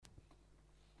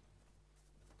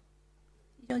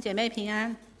兄姐妹平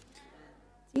安。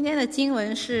今天的经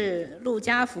文是路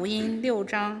加福音6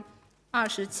章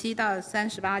27到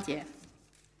38节。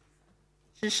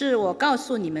只是我告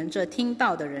诉你们这听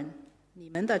到的人，你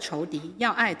们的仇敌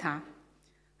要爱他，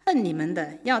恨你们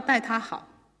的要待他好，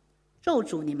咒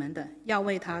诅你们的要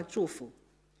为他祝福，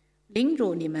凌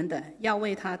辱你们的要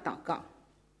为他祷告。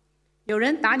有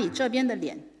人打你这边的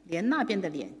脸，连那边的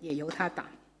脸也由他打；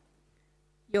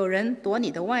有人夺你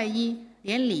的外衣，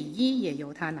连里衣也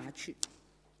由他拿去。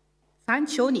凡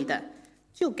求你的，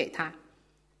就给他；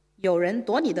有人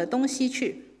夺你的东西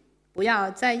去，不要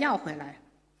再要回来。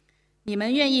你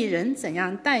们愿意人怎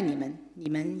样待你们，你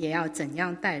们也要怎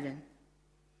样待人。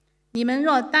你们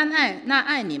若单爱那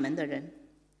爱你们的人，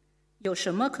有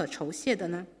什么可酬谢的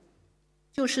呢？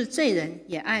就是罪人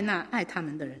也爱那爱他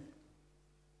们的人。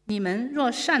你们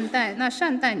若善待那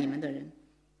善待你们的人，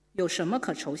有什么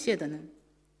可酬谢的呢？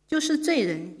就是罪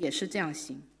人也是这样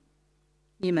行。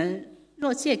你们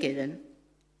若借给人，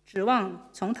指望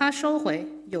从他收回，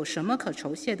有什么可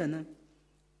酬谢的呢？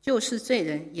就是罪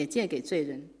人也借给罪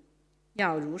人，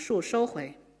要如数收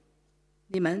回。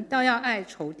你们倒要爱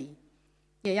仇敌，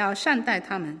也要善待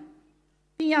他们，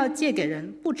并要借给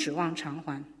人，不指望偿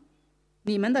还。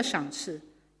你们的赏赐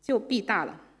就必大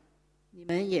了，你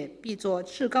们也必做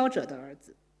至高者的儿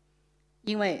子，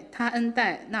因为他恩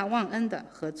待那忘恩的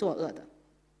和作恶的。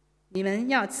你们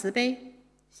要慈悲，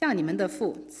像你们的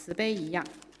父慈悲一样。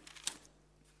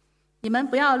你们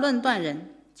不要论断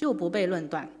人，就不被论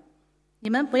断；你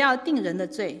们不要定人的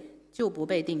罪，就不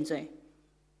被定罪；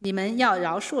你们要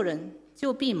饶恕人，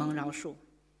就必蒙饶恕；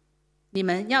你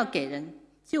们要给人，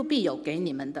就必有给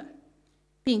你们的，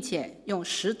并且用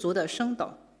十足的升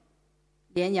斗，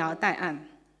连摇带按，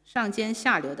上尖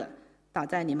下流的倒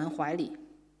在你们怀里。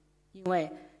因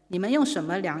为你们用什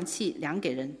么量器量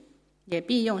给人，也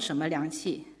必用什么量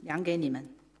器量给你们。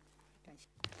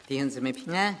弟兄姊妹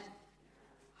平安。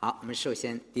好，我们首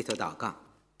先低头祷告。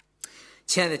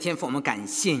亲爱的天父，我们感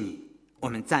谢你，我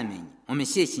们赞美你，我们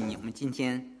谢谢你，我们今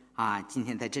天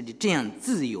在这里这样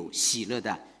自由喜乐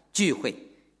的聚会，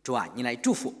主啊，你来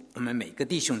祝福我们每个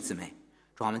弟兄姊妹。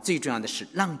主啊，我们最重要的是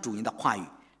让主你的话语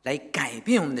来改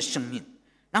变我们的生命，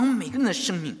让我们每个人的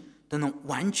生命都能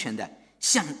完全的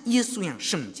像耶稣一样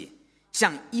圣洁，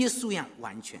像耶稣一样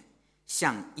完全，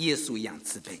像耶稣一样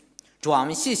慈悲。主啊，我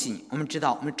们谢谢你，我们知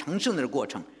道我们成圣的过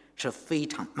程是非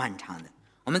常漫长的，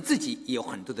我们自己也有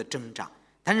很多的挣扎，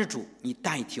但是主，你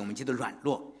代替我们一切的软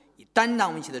弱，你担当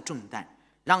我们一切的重担，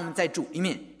让我们在主里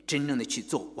面真正的去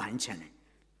做完全人，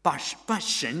把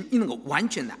神那个完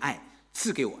全的爱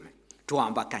赐给我们。主啊，我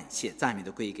们把感谢赞美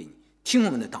都归给你，听我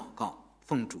们的祷告，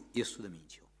奉主耶稣的名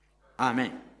求，阿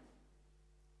们。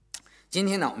今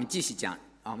天呢，我们继续讲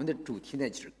我们的主题呢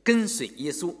就是跟随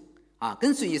耶稣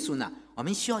跟随耶稣呢，我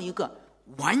们需要一个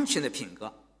完全的品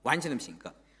格，完全的品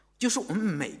格，就是我们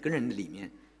每个人的里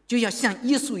面就要像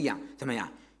耶稣一样，怎么样，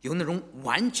有那种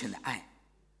完全的爱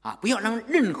不要让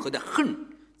任何的恨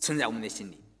存在我们的心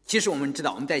里。其实我们知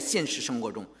道，我们在现实生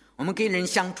活中，我们跟人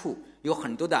相处有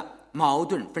很多的矛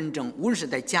盾纷争，无论是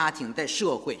在家庭在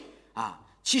社会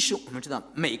其实我们知道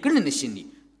每个人的心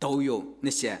里都有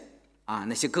那些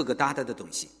疙疙瘩瘩的东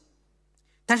西。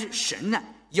但是神呢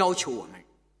要求我们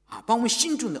把我们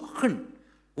心中的恨，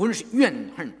无论是怨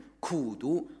恨、苦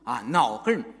毒恼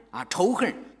恨仇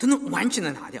恨，都能完全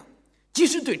的拿掉。即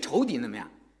使对仇敌怎么样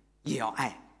也要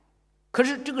爱。可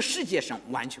是这个世界上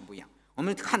完全不一样，我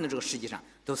们看到这个世界上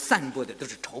都散播的都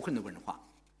是仇恨的文化。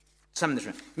上面的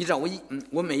是，你知道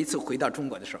我每一次回到中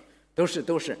国的时候，都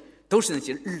是那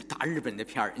些打日本的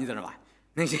片儿，你知道吧？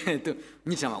那些都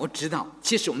你知道吗？我知道，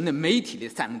其实我们的媒体里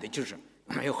散布的就是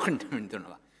没有恨，你知道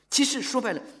吧？其实说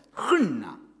白了，恨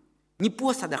你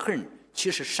播撒的恨，其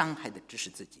实伤害的只是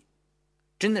自己，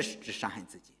真的是只伤害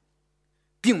自己，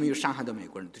并没有伤害到美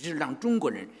国人，就是让中国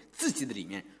人自己的里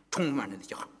面充满了这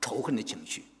些仇恨的情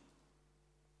绪，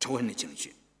仇恨的情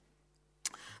绪。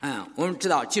我们知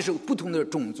道，其实不同的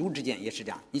种族之间也是这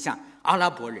样。你像阿拉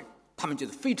伯人，他们就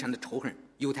是非常的仇恨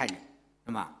犹太人，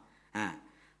是吧？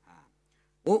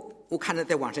我看到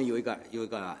在网上有一个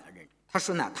人，他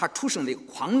说呢，他出生在一个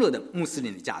狂热的穆斯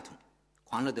林的家庭，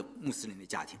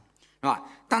是吧？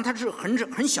当他是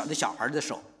很小的小孩的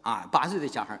时候8岁的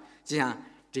小孩，就像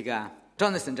这个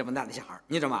Jonathan 这么大的小孩，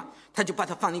你知道吗？他就把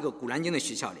他放在一个古兰经的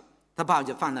学校里，他爸爸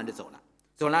就放那里走了，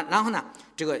然后呢，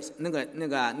这个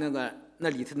那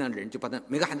里头的人就把他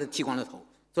每个孩子剃光了头，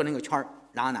做那个圈，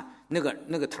然后呢，那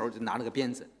个头就拿了个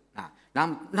鞭子然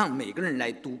后让每个人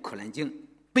来读可兰经，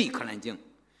背可兰经，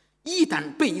一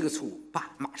旦背一个错误，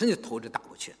马上就头就打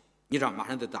过去，你知道，马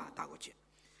上就打过去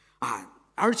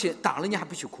而且打了你还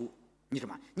不许哭，你知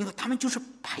道吗？你看他们就是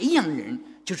培养人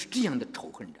就是这样的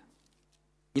仇恨着，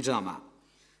你知道吗？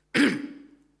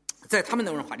在他们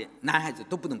的文化里，男孩子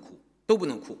都不能哭，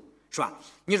是吧？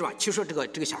你说吧，其实这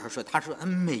个小孩说，他说他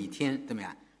每天怎么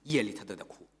样，夜里他都在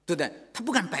哭，对不对？他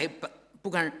不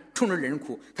敢冲着人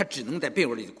哭，他只能在被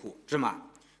窝里哭，是吗？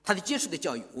他的接受的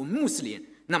教育，我们穆斯林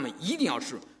那么一定要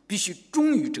是必须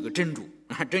忠于这个真主，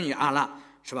忠于阿拉，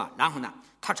是吧？然后呢，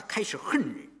他是开始恨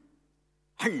人。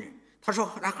他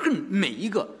说他恨每一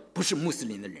个不是穆斯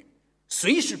林的人，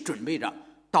随时准备着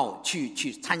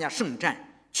去参加圣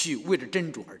战，去为了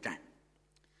真主而战。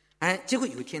哎，结果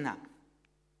有一天呢，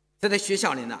在学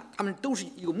校里呢，他们都是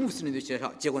一个穆斯林的学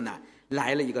校，结果呢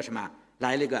来了一个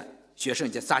学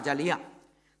生叫撒加利亚。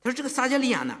他说这个撒加利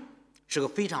亚呢是个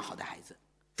非常好的孩子，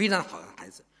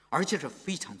而且是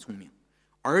非常聪明，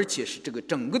而且是这个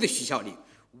整个的学校里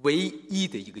唯一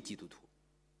的一个基督徒，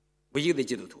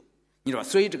你知道吧？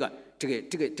所以这个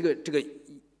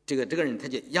人他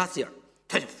叫亚西尔，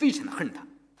他就非常的恨他，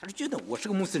他就觉得我是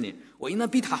个穆斯林，我应当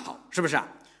比他好，是不是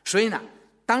啊？所以呢，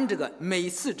当每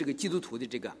次这个基督徒的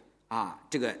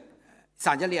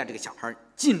撒加利亚这个小孩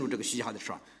进入这个学校的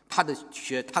时候，他的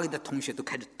同学都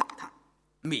开始打他，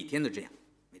每天都这样，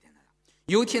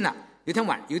有一天呢，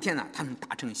他们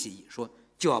达成协议，说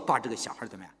就要把这个小孩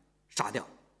怎么样杀掉。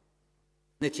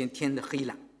那天的黑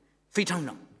了，非常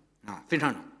冷，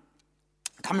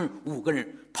他们5个人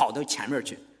跑到前面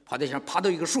去，爬到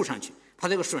一个树上去，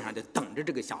就等着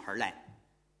这个小孩来，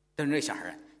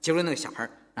结果那个小孩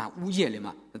屋夜里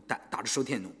嘛，打着手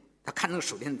电筒，他看那个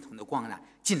手电筒的光呢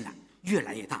进来越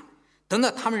来越大，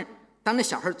当那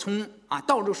小孩从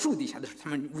到这树底下的时候，他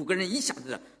们5个人一下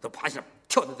子都爬起来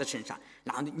跳到他身上，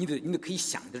然后你都可以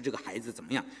想着这个孩子怎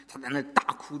么样，他在那大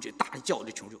哭着大叫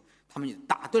着求救，他们就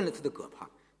打断了他的胳膊，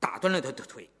打断了他的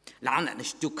腿，然后呢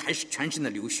就开始全身的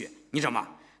流血，你知道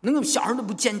吗？那个小孩都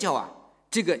不尖叫啊，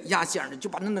这个亚西尔呢就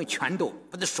把那拳头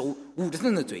把他手捂着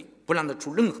他的嘴，不让他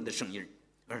出任何的声音。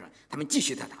他们继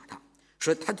续在打他，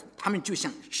说他们就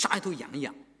像杀一头羊一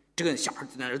样，这个小孩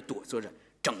在那儿哆嗦着，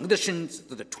整个的身子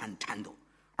都在颤抖，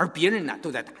而别人呢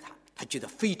都在打他，他觉得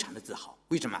非常的自豪。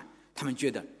为什么？他们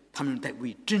觉得他们在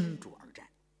为真主而战，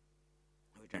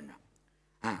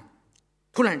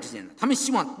突然之间呢，他们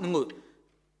希望能够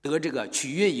得这个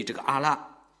取悦于这个阿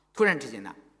拉。突然之间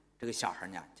呢，这个小孩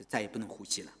呢就再也不能呼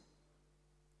吸了。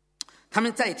他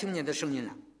们再听见的声音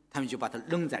了，他们就把他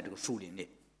扔在这个树林里，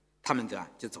他们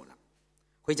就走了，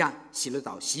回家洗了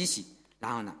澡洗洗，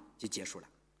然后呢就结束了。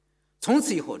从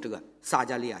此以后，这个撒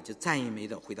加利亚就再也没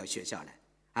有回到学校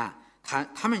来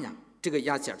他们呢，这个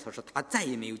亚西尔他说他再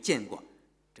也没有见过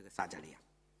这个撒加利亚，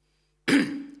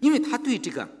因为他对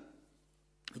这个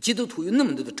基督徒有那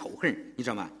么多的仇恨，你知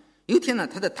道吗？有一天呢，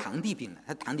他的堂弟病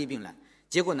了，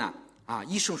结果呢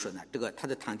医生说呢，这个他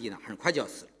的堂弟呢很快就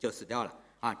死掉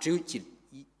了只有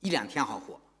一两天好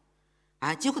活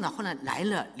结果呢后来来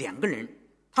了2个人，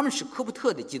他们是科布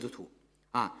特的基督徒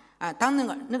当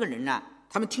那个人呢，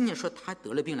他们听见说他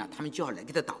得了病了，他们就要来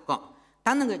给他祷告。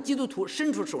当那个基督徒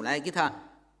伸出手来给他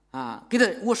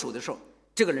握手的时候，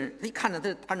这个人他一看到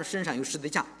他的身上有十字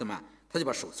架，怎么他就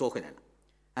把手缩回来了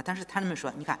但是他们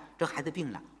说，你看这孩子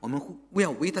病了，我们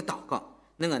要为他祷告。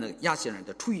那个亚西人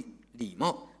的出于礼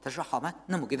貌，他说好吧，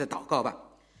那么给他祷告吧，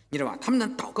你知道吧？他们在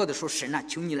祷告的时候，神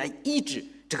求你来医治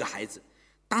这个孩子。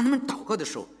当他们祷告的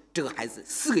时候，这个孩子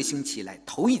4个星期来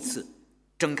头一次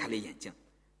睁开了眼睛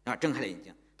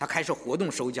他开始活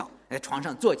动手脚，在床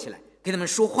上坐起来跟他们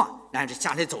说话，然后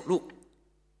下来走路，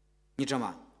你知道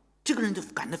吗？这个人就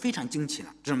感到非常惊奇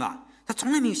了，知道吗？他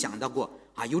从来没有想到过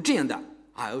有这样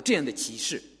的启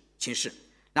示。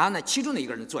然后呢，其中的一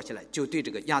个人坐起来就对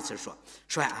这个亚瑟说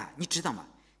你知道吗？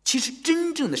其实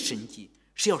真正的神迹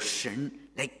是要神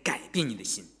来改变你的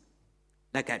心，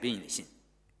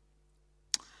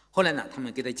后来呢，他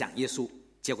们给他讲耶稣，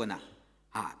结果呢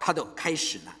他都开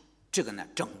始呢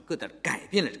整个的改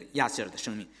变了这个亚西尔的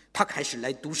生命，他开始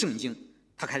来读圣经。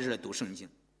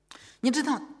你知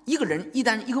道，一个人一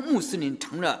旦一个穆斯林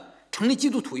成了基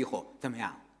督徒以后怎么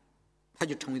样？他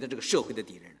就成为了这个社会的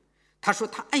敌人。他说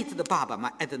他爱他的爸爸妈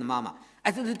妈，爱他的妈妈，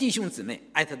爱他的弟兄姊妹，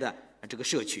爱他的这个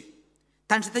社区，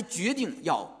但是他决定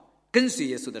要跟随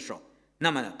耶稣的时候，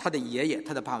那么他的爷爷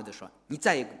他的爸爸就说，你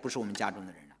再也不是我们家中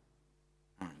的人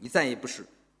了，你再也不是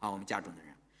我们家中的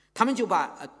人。他们就把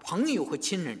朋友和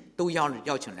亲人都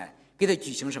邀请来给他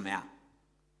举行什么呀？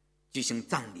举行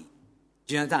葬礼。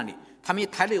他们也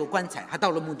抬了有棺材，还到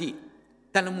了墓地，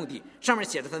上面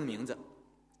写着他的名字，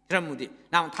墓地。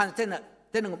然后他在那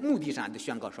个墓地上就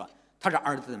宣告说，他的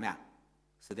儿子怎么样？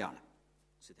死掉了。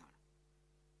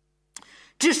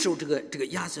这时候这个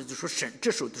亚瑟就说神，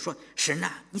这时候就说神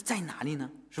你在哪里呢？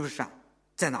是不是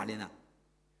在哪里呢？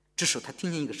这时候他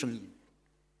听见一个声音，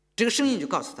这个声音就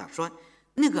告诉他说，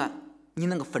你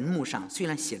那个坟墓上虽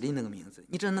然写了那个名字，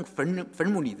你知道那个坟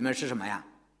墓里面是什么呀？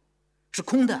是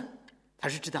空的。他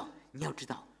是知道，你要知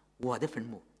道我的坟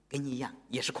墓跟你一样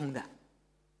也是空的。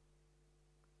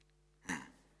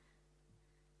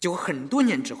结果很多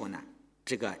年之后呢，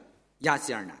这个亚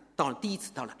西尔呢第一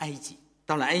次到了埃及。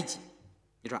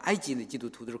你说埃及的基督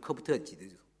徒都是科普特基督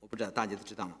徒，我不知道大家都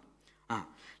知道吗？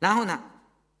然后呢，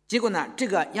结果呢，这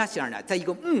个亚西尔呢，在一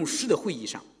个牧师的会议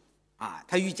上，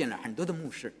他遇见了很多的牧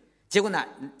师，结果呢，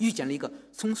遇见了一个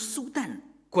从苏丹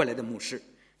过来的牧师。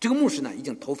这个牧师呢，已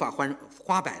经头发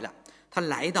花白了，他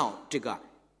来到这个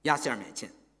亚西尔面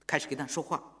前，开始跟他说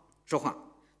话。他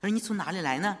说：“你从哪里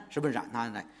来呢？是不是哪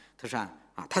里来？”他说：“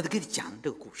他就给他讲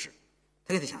这个故事，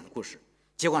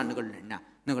结果那个人呢，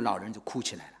那个老人就哭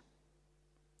起来了。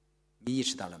你意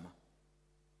识到了吗？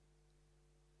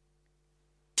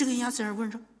这个亚西尔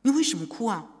问说：“你为什么哭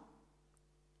啊？”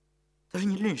他说：“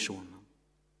你认识我吗？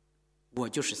我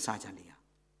就是撒迦利亚。”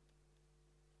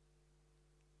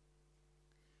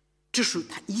这时候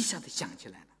他一下子想起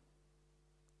来了，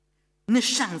那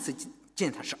上次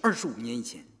见他是25年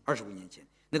前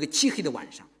那个漆黑的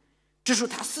晚上。这时候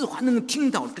他似乎能听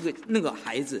到那个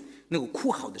孩子那个哭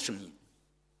嚎的声音。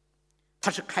他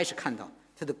是开始看到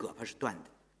他的胳膊是断的，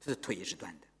他的腿也是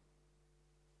断的。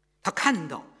他看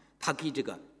到他给这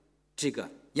个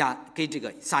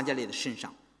撒迦利亚的身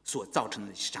上所造成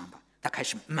的伤疤，他开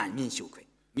始满面羞愧，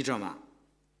你知道吗？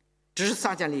只是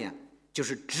撒迦利亚就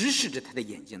是直视着他的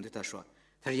眼睛对他说：“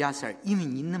他说亚西尔，因为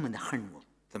你那么的恨我，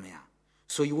怎么样？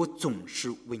所以我总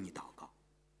是为你祷告。”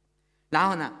然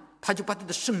后呢，他就把他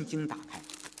的圣经打开，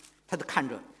他就看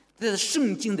着他的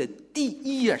圣经的第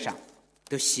1页上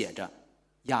都写着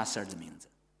亚西尔的名字。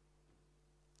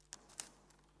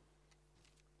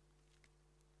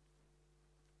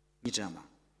你知道吗？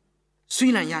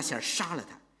虽然亚西尔杀了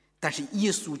他，但是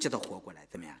耶稣叫他活过来，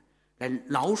怎么样？来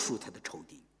饶恕他的仇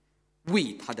敌，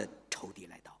为他的仇敌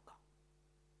来祷告。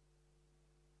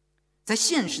在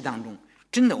现实当中，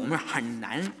真的我们很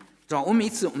难，知道？我每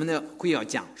次我们的会要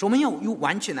讲说，我们要有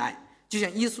完全的爱，就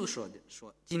像耶稣说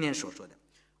今天所说的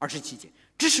27节，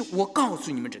这是我告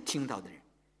诉你们这听到的人，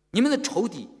你们的仇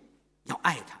敌要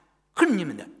爱他，恨你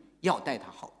们的要待他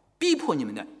好，逼迫你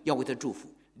们的要为他祝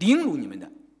福，凌辱你们的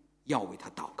要为他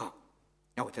祷告。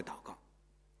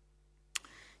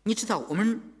你知道我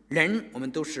们人，我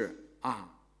们都是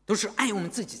爱我们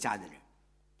自己家的人，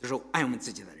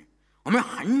我们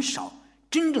很少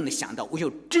真正的想到我要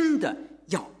真的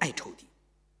要爱仇敌。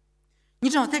你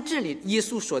知道在这里耶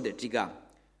稣说的这个，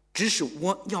只是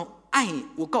我要爱，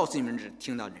我告诉你们这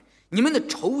听到的人，你们的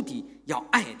仇敌要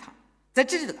爱他。在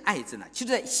这里的爱字呢，其实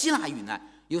在希腊语呢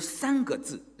有3个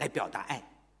字来表达爱，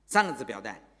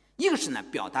一个是呢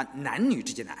表达男女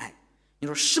之间的爱。你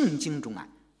说圣经中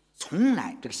从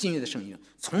来这个新约的圣经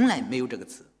从来没有这个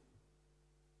词，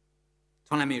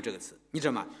你知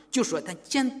道吗？就说但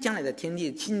将来的天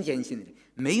地新天新里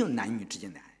没有男女之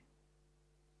间的爱，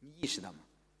你意识到吗？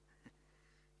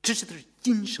这都是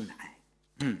今生的爱。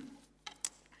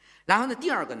然后呢，第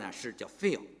2个呢是叫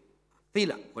菲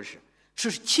了，或者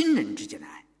是亲人之间的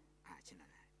爱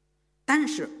但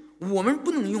是我们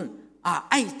不能用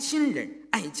爱亲人、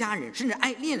爱家人，甚至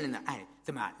爱恋人的爱，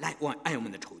怎么来爱我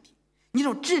们的仇敌？你知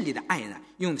道这里的爱呢，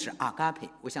用的是阿嘎佩。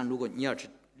我想，如果你要知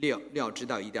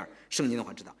道一点圣经的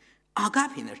话，知道阿嘎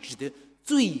佩呢，指的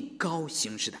最高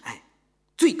形式的爱，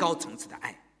最高层次的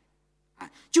爱。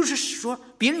就是说，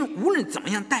别人无论怎么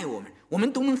样待我们，我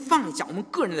们都能放下我们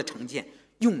个人的成见，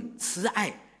用慈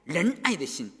爱、仁爱的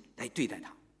心来对待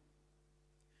他。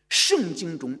圣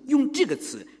经中用这个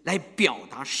词来表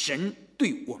达神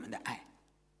对我们的爱，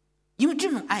因为这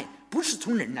种爱不是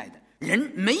从人来的，人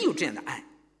没有这样的爱。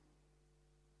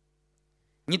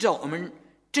你知道，我们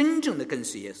真正的跟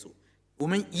随耶稣，我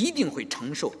们一定会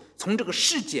承受从这个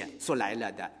世界所带来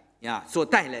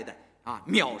的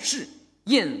藐视、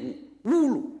厌恶、侮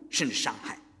辱，甚至伤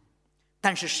害。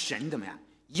但是神怎么样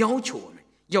要求我们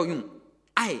要用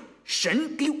爱，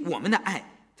神给我们的爱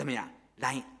怎么样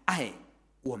来爱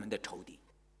我们的仇敌，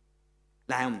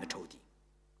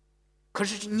可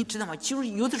是你知道吗？其实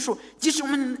有的时候，即使我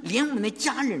们连我们的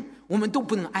家人我们都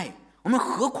不能爱，我们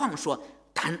何况说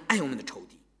谈爱我们的仇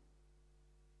敌？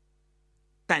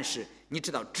但是你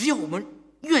知道，只要我们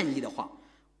愿意的话，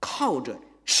靠着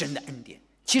神的恩典，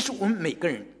其实我们每个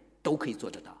人都可以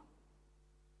做得到，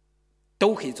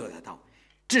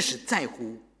这是在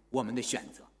乎我们的选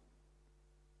择。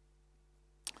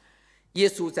耶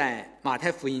稣在马太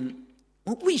福音，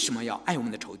为什么要爱我们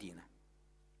的仇敌呢？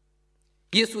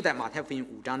耶稣在马太福音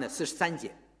5章的43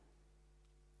节，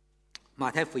马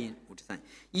太福音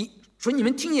5:3，说你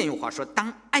们听见有话说，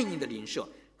当爱你的邻舍，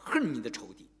恨你的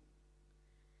仇敌。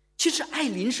其实爱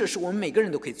邻舍是我们每个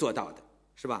人都可以做到的，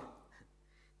是吧？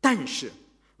但是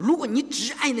如果你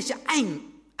只爱那些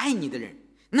爱你的人，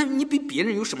那你比别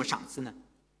人有什么赏赐呢？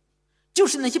就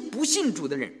是那些不信主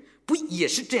的人，不也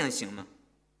是这样行吗？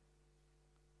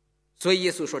所以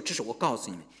耶稣说，这是我告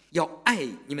诉你们，要爱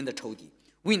你们的仇敌，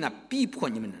为那逼迫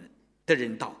你们的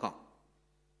人祷告。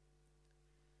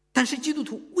但是基督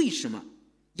徒为什么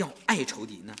要爱仇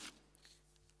敌呢？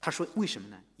他说为什么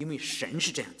呢？因为神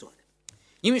是这样做的，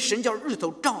因为神叫日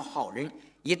头照好人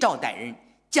也照歹人，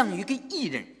降雨给义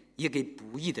人也给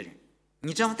不义的人。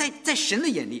你知道吗？在神的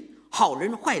眼里，好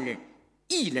人坏人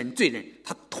义人罪人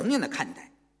他同样的看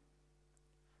待。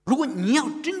如果你要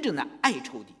真正的爱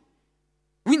仇敌，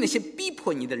为那些逼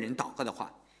迫你的人祷告的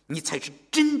话，你才是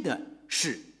真的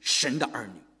是神的儿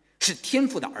女，是天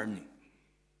父的儿女。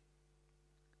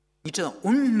你知道我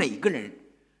们每个人，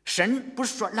神不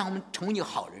是说让我们成为一个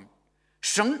好人，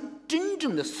神真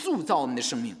正的塑造我们的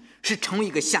生命是成为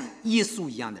一个像耶稣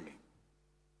一样的人。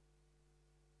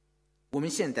我们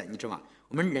现在你知道吗？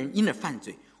我们人因着犯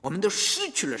罪，我们都失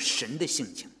去了神的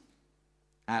性情。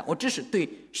我只是对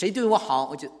谁对我好，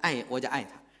我就爱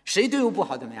他；谁对我不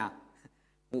好，怎么样？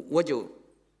我就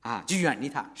远离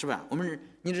他，是吧？我们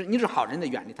你是好人的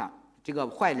远离他，这个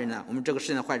坏人呢，我们这个世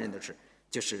界的坏人的是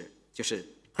就是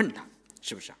恨他，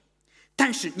是不是？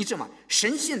但是你知道吗？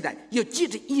神现在要借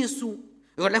着耶稣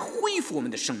要来恢复我们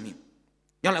的生命，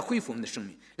来恢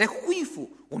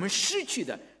复我们失去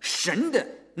的神的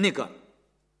那个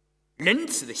仁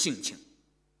慈的性情。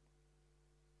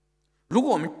如果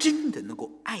我们真的能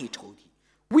够爱仇敌，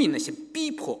为那些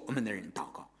逼迫我们的人祷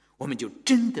告，我们就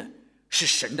真的是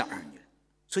神的儿女了。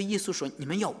所以耶稣说，你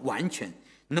们要完全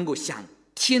能够像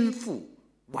天父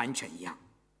完全一样。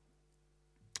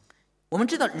我们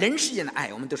知道人世间的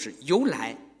爱，我们都是有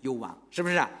来有往，是不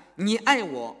是？你爱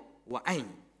我，我爱你，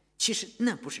其实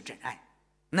那不是真爱，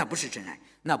那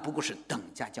不过是等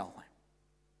价交换。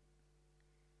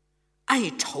爱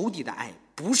仇敌的爱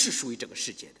不是属于这个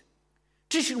世界的，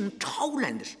这是一种超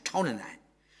然的爱。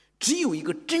只有一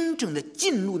个真正的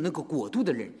进入那个国度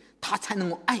的人，他才能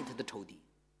够爱他的仇敌。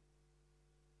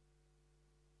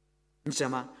你知道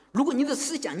吗？如果你的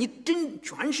思想你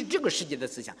全是这个世界的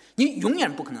思想，你永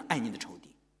远不可能爱你的仇敌。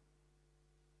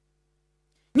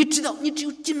你知道，你只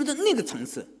有进入到那个层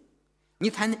次，你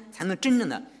才能真正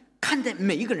的看待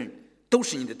每一个人都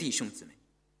是你的弟兄姊妹。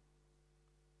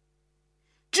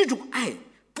这种爱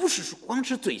不是光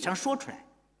是嘴上说出来，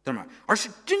懂吗？而是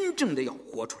真正的要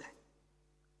活出来，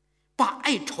把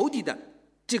爱仇敌的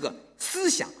这个思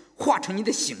想化成你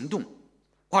的行动，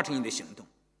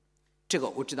这个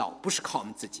我知道不是靠我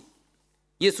们自己。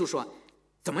耶稣说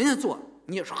怎么样做？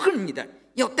你要是恨你的，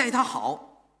要待他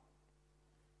好；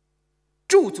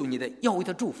咒诅你的，要为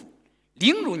他祝福；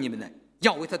凌辱你们的，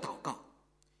要为他祷告。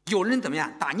有人怎么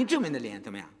样打你这边的脸，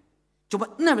怎么样就把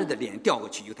那边的脸调过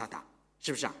去由他打，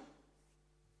是不是？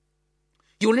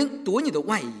有人夺你的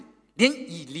外衣，连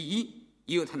礼衣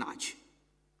也由他拿去。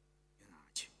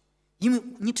因为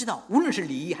你知道，无论是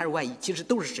礼衣还是外衣，其实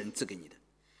都是神赐给你的。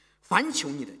凡求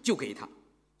你的就给他。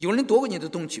有人夺过你的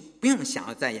东西，不用想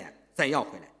要再要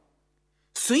回来，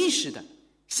随时的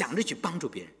想着去帮助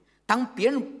别人。当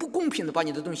别人不公平的把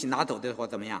你的东西拿走的话，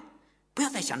怎么样？不要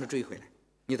再想着追回来，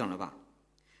你懂了吧？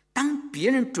当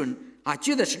别人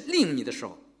觉得是利用你的时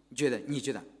候，你觉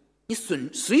得你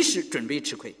随时准备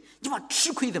吃亏，你把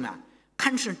吃亏怎么样？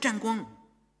看成沾光。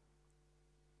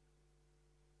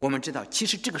我们知道，其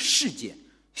实这个世界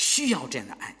需要这样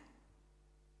的爱。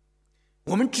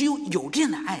我们只有这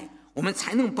样的爱，我们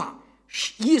才能把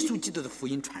耶稣基督的福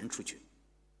音传出去。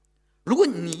如果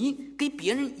你给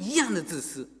别人一样的自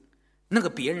私，那个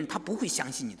别人他不会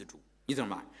相信你的主，你懂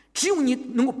吗？只有你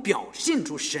能够表现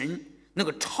出神那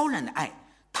个超然的爱，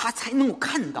他才能够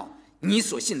看到你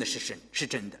所信的是神，是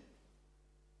真的。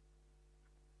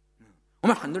我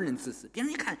们很多人自私，别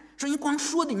人一看说你光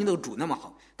说的你那个主那么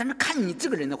好，但是看你这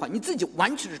个人的话，你自己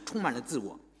完全是充满了自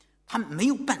我，他没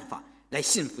有办法来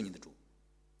信服你的主。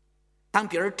当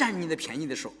别人占你的便宜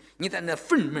的时候，你在那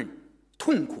愤懑、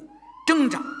痛苦、挣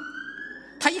扎，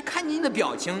他一看你的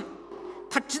表情，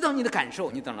他知道你的感受，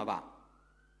你懂了吧？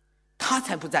他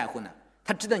才不在乎呢，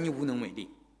他知道你无能为力，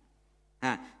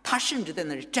他甚至在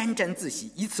那里沾沾自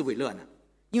喜，以此为乐呢，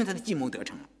因为他的计谋得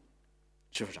逞了，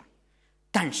是不是？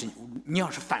但是你要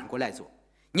是反过来做，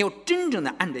你要真正的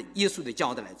按照耶稣的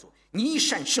教导来做，你一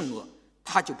善胜恶，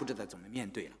他就不知道怎么面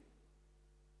对了。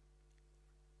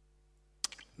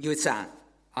有一次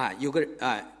有个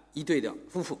一对的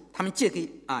夫妇，他们借给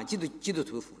基督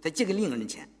徒夫妇，他借给另一个人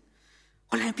钱，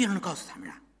后来别人告诉他们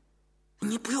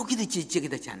你不要给他借给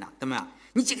他钱了，怎么样？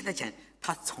你借给他钱，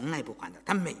他从来不还的，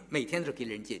他每天都给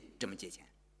人这么借钱，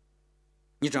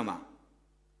你知道吗？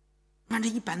按照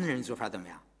一般的人做法怎么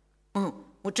样？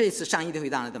我这一次上一回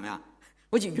当了怎么样？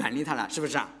我就远离他了，是不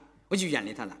是啊？我就远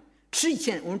离他了。吃一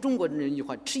堑，我们中国人一句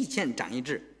话，吃一堑长一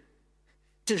智，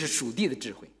这是属地的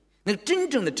智慧。那个真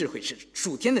正的智慧是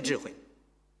属天的智慧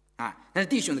啊！但是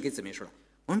弟兄呢给姊妹说了，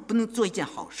我们不能做一件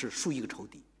好事树一个仇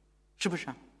敌，是不是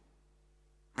啊？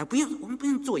我们不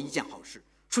用做一件好事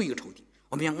树一个仇敌，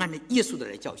我们要按照耶稣的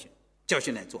来教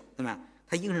训来做，怎么样？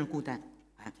他一个人孤单，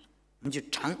我们就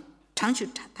常去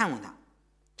探望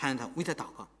他，为他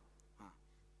祷告啊。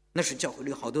那时教会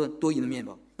里有好多多余的面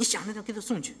包，你想着他给他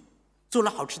送去，做了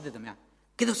好吃的怎么样？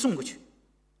给他送过去，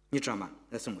你知道吗？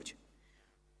给他送过去，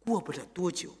过不了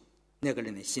多久，那个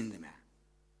人的心怎么样？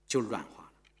就软化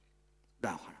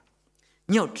了。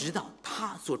你要知道，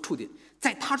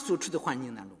在他所处的环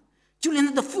境当中，就连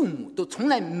他的父母都从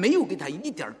来没有给他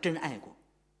一点真爱过，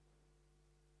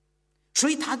所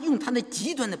以他用他的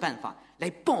极端的办法来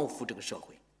报复这个社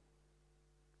会。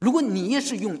如果你也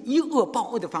是用以恶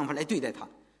报恶的方法来对待他，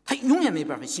他永远没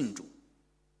办法信主。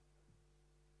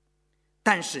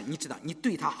但是你知道，你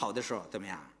对他好的时候怎么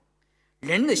样？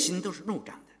人的心都是肉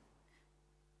长的，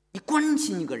你关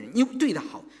心一个人，你对他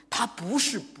好，他不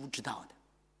是不知道的，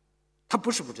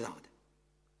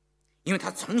因为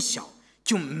他从小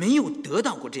就没有得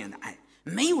到过这样的爱，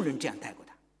没有人这样待过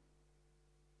他。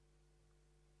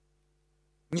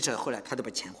你知道后来他都把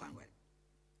钱还回来。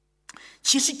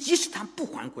其实即使他不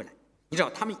还回来，你知道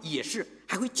他们也是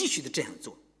还会继续的这样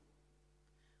做。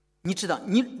你知道，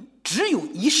你只有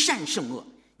一善胜恶，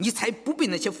你才不被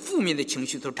那些负面的情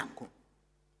绪所掌控，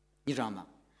你知道吗？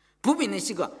不被那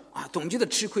些个总觉得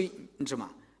吃亏，你知道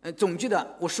吗？总觉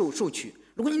得我受屈。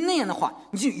如果你那样的话，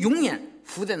你就永远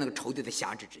伏在那个仇敌的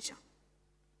辖制之下。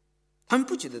他们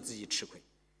不觉得自己吃亏，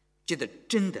觉得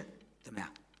真的怎么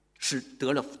样？是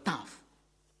得了大福。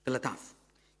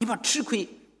你把吃亏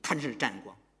看成是沾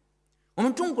光。我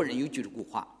们中国人有句古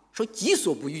话说：“己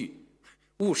所不欲，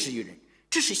勿施于人。”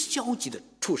这是消极的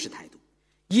处事态度。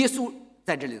耶稣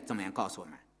在这里怎么样告诉我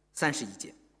们？31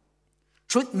节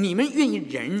说：“你们愿意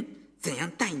人怎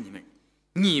样待你们，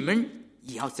你们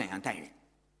也要怎样待人。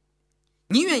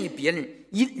你愿意别人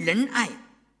以仁爱、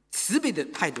慈悲的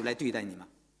态度来对待你吗？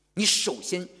你首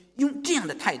先用这样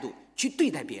的态度去对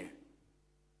待别人。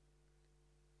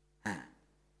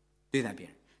对待别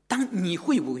人，当你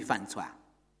会不会犯错啊？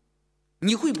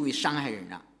你会不会伤害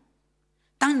人啊？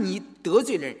当你得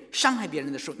罪人、伤害别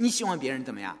人的时候，你希望别人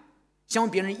怎么样？希望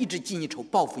别人一直记你仇、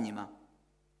报复你吗？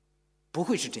不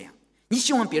会是这样。你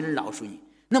希望别人饶恕你，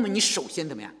那么你首先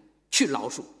怎么样？去饶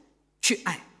恕，去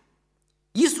爱。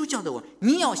耶稣教导我，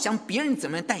你要想别人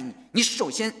怎么样待你，你首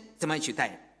先怎么样去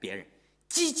待别人？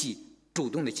积极主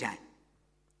动的去爱，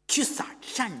去撒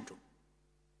善种。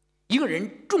一个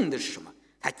人种的是什么，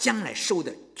他将来收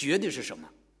的绝对是什么？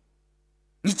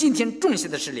你今天种下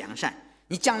的是良善，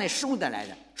你将来收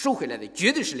回来的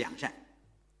绝对是良善。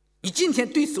你今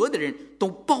天对所有的人都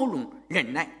包容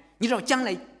忍耐，你知道将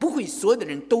来不会所有的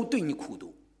人都对你苦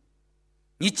毒。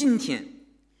你今天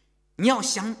你要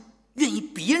想愿意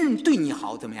别人对你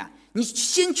好，怎么样？你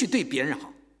先去对别人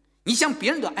好。你想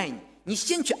别人都爱你，你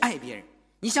先去爱别人。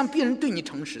你想别人对你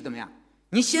诚实，怎么样？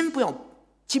你先不要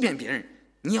欺骗别人，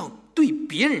你要对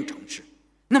别人诚实，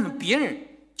那么别人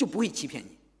就不会欺骗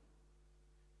你。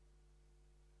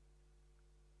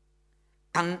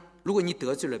如果你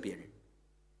得罪了别人，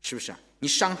是不是你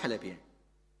伤害了别人，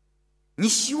你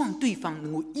希望对方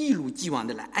能够一如既往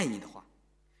的来爱你的话，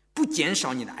不减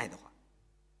少你的爱的话，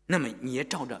那么你也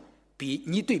照着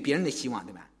你对别人的希望，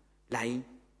对吧？来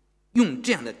用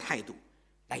这样的态度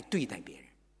来对待别人，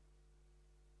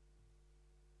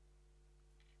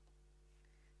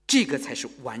这个才是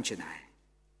完全的爱。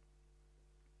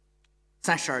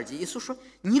32节耶稣说：“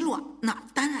你若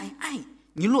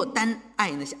单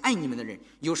爱那些爱你们的人，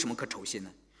有什么可酬谢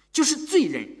呢？就是罪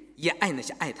人也爱那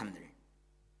些爱他们的人。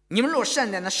你们若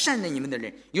善待那善待你们的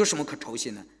人，有什么可酬谢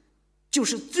呢？就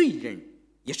是罪人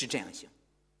也是这样行。”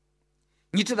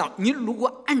你知道，你如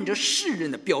果按照世人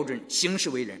的标准行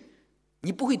事为人，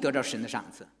你不会得到神的赏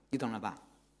赐，你懂了吧？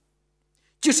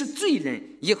就是罪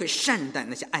人也会善待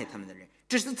那些爱他们的人，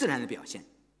这是自然的表现。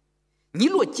你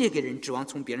若借给人，指望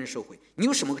从别人收回，你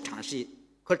有什么尝试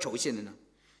和酬谢的呢？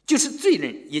就是罪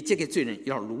人也借给罪人，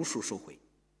要如数收回。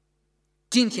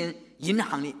今天银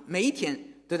行里每一天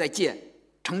都在借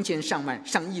成千上万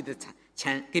上亿的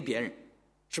钱给别人，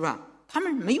是吧？他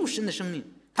们没有神的生命，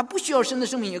他不需要神的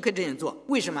生命也可以这样做。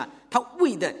为什么？他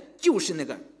为的就是那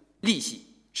个利息，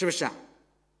是不是啊？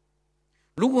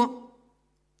如果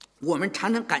我们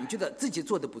常常感觉到自己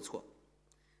做的不错，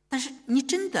但是你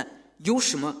真的有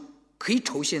什么可以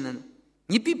酬谢的呢？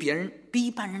你比一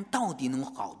般人到底能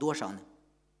好多少呢？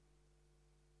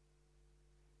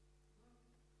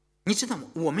你知道吗？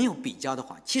我们要比较的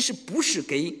话，其实不是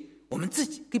给我们自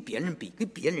己，跟别人比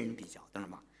较，懂了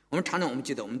吗？我们常常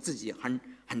觉得我们自己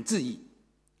很自义，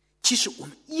其实我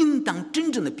们应当真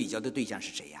正的比较的对象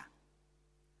是谁呀？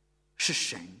是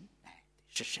神，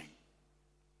是神。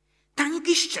当你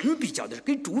跟神比较的时候，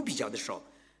跟主比较的时候，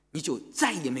你就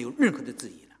再也没有任何的自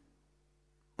义了。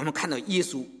我们看到耶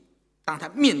稣，当他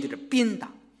面对着鞭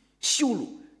打、羞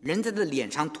辱，人在他的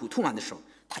脸上吐唾沫的时候，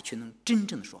他却能真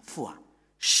正的说：“父啊，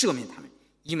赦免他们，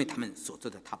因为他们所做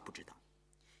的他不知道。”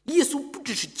耶稣不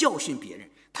只是教训别人，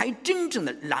他还真正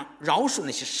的饶恕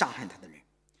那些伤害他的人。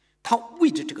他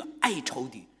为着这个爱仇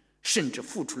敌，甚至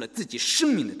付出了自己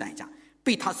生命的代价，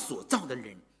被他所造的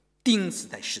人钉死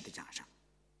在十字架上，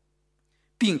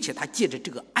并且他借着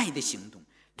这个爱的行动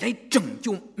来拯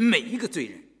救每一个罪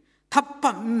人。他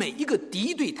把每一个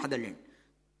敌对他的人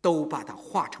都把他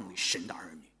化成为神的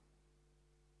儿女。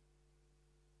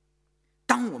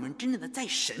当我们真正的在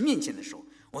神面前的时候，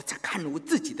我才看出我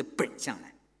自己的本相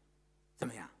来，怎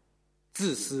么样？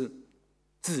自私、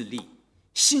自利、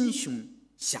心胸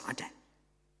狭窄，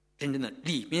真正的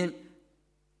里面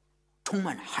充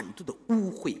满了很多的污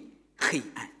秽、黑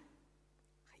暗。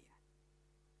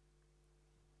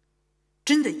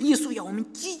真的，耶稣要我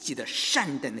们积极的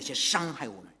善待那些伤害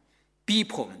我们、逼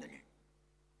迫我们的人，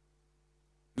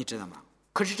你知道吗？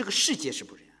可是这个世界是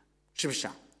不是这样？是不是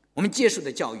啊？我们接受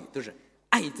的教育都是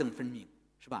爱憎分明，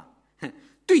是吧？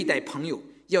对待朋友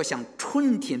要像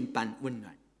春天般温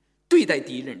暖，对待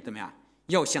敌人怎么样？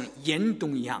要像严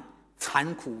冬一样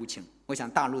残酷无情。我想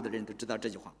大陆的人都知道这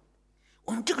句话。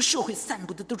我们这个社会散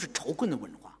布的都是仇恨的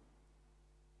文化，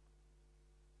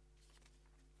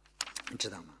你知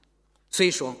道吗？所以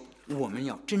说，我们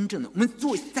要真正的，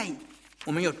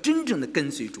我们要真正的跟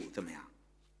随主，怎么样？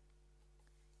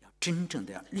要真正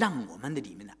的让我们的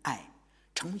里面的爱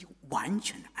成为一个完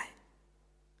全的爱，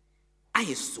爱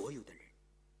所有的人。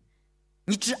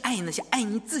你只爱那些爱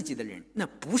你自己的人，那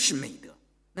不是美德，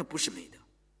那不是美德。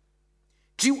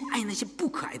只有爱那些不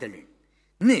可爱的人，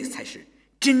那才是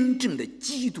真正的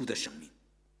基督的生命。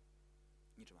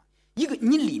你知道吧？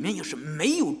你里面要是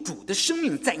没有主的生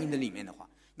命在你的里面的话，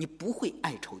你不会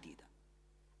爱仇敌的，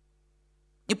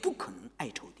你不可能爱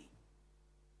仇敌。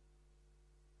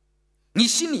你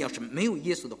心里要是没有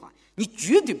耶稣的话，你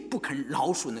绝对不肯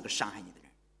饶恕那个伤害你的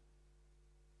人。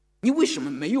你为什么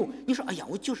没有？你说哎呀，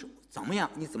我就是怎么样？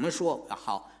你怎么说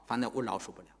好？反正我饶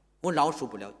恕不了，我饶恕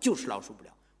不了，就是饶恕不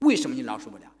了。为什么你饶恕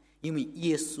不了？因为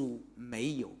耶稣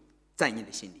没有在你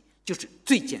的心里，就是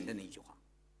最简单的一句话。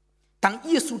当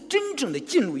耶稣真正的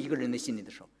进入一个人的心里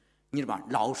的时候，你知道吧？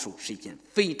饶恕是一件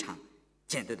非常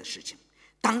简单的事情。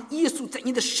当耶稣在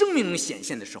你的生命中显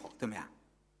现的时候，怎么样？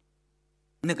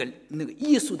那个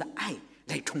耶稣的爱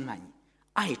来充满你，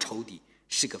爱仇敌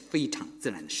是个非常自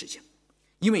然的事情。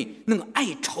因为那个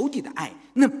爱仇敌的爱，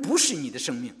那不是你的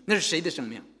生命，那是谁的生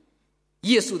命？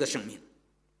耶稣的生命。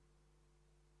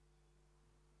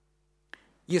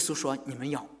耶稣说：“你们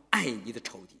要爱你的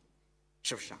仇敌，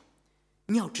是不是啊？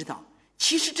你要知道，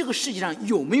其实这个世界上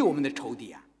有没有我们的仇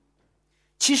敌啊？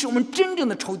其实我们真正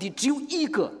的仇敌只有一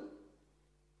个，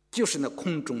就是那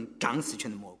空中掌死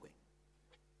权的魔鬼。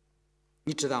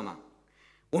你知道吗？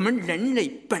我们人类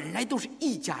本来都是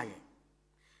一家人，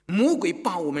魔鬼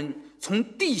把我们从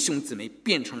弟兄姊妹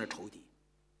变成了仇敌。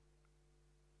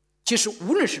其实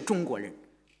无论是中国人、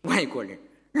外国人、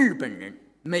日本人、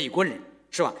美国人，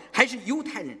是吧？还是犹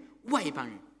太人、外邦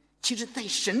人，其实在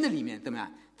神的里面怎么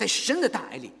样？在神的大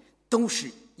爱里都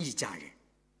是一家人。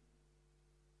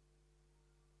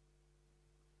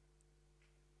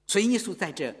所以耶稣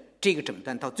在这个整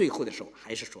段到最后的时候，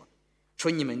还是说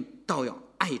你们倒要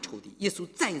爱仇敌。耶稣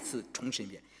再次重申一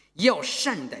遍，要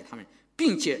善待他们，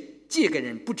并且借给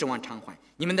人不指望偿还，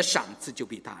你们的赏赐就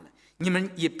必大了，你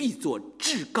们也必做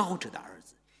至高者的儿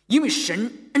子，因为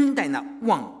神恩待那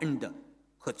忘恩的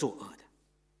和作恶的。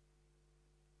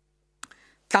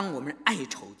当我们爱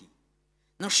仇敌，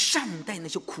能善待那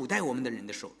些苦待我们的人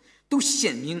的时候，都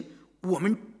显明我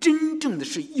们真正的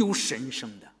是由神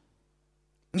生的。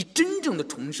你真正的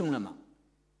重生了吗？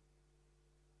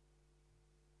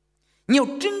你要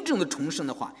真正的重生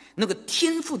的话，那个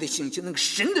天父的性情，那个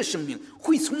神的生命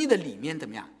会从你的里面怎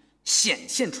么样显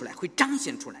现出来，会彰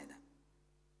显出来的。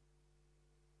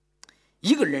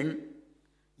一个人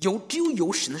只有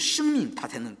有神的生命，他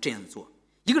才能这样做。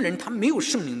一个人他没有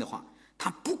圣灵的话，他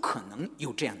不可能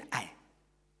有这样的爱。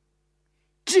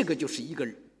这个就是一个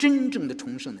真正的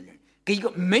重生的人跟一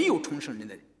个没有重生人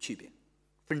的区别，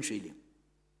分水岭。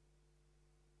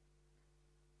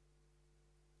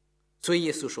所以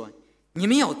耶稣说，你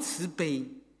们要慈悲，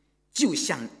就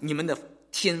像你们的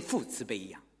天父慈悲一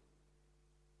样。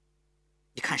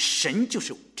你看，神就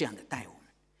是这样的待我们，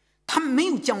他没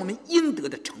有将我们应得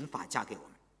的惩罚加给我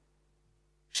们。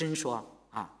神说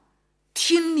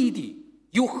天离地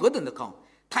有何等的高，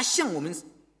他向我们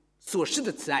所施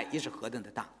的慈爱也是何等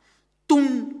的大。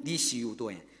东离西有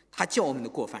多远，他叫我们的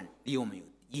过犯离我们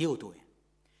也有多远。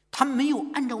他没有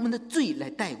按照我们的罪来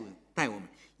待我们，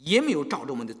也没有照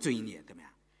着我们的罪孽怎么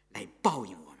样来报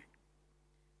应我们。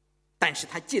但是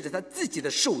他借着他自己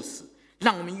的受死，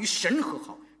让我们与神和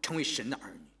好，成为神的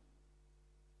儿女。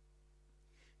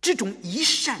这种以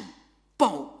善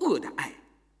报恶的爱，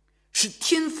是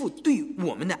天父对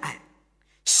我们的爱，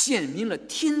显明了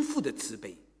天父的慈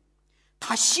悲。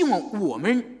他希望我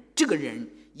们这个人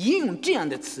也用这样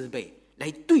的慈悲来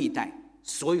对待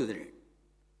所有的人，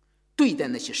对待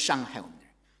那些伤害我们的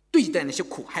人，对待那些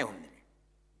苦害我们的人。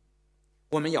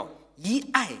我们要以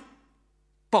爱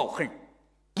报恨，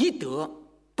以德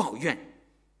报怨，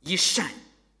以善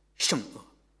胜恶，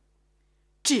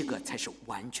这个才是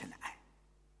完全的爱。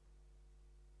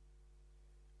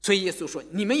所以耶稣说，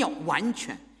你们要完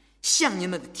全像你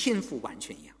们的天父完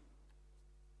全一样。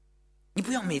你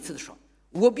不要每次都说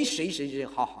我比谁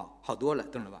好多了，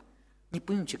懂了吧？你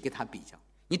不用去跟他比较，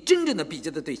你真正的比较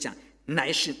的对象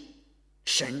乃是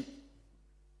神，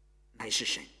乃是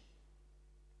神。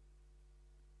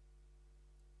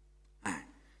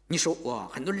你说我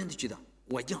很多人都觉得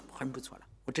我已经很不错了，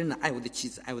我真的爱我的妻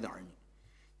子，爱我的儿女。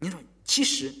你说其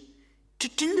实这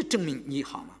真的证明你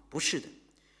好吗？不是的。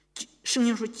圣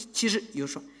经说，其实有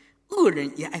说恶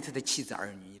人也爱他的妻子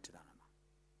儿女，你知道了吗？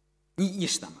你意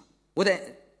识到吗？我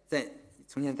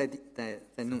从前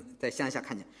在乡下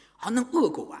看见，那恶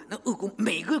狗那恶狗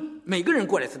每个人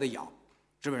过来他都咬，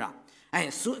是不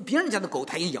是？别人家的狗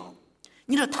他也咬。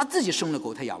你知道他自己生了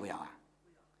狗，他咬不咬啊？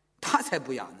他才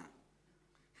不咬呢。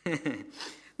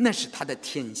那是他的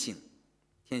天性。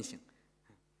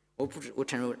我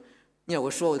承认，你要我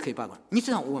说我可以八卦。你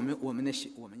知道我们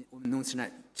农村那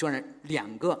居然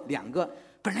两个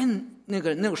本来那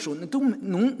个时候那都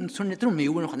农村里都是没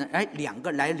有文化的，两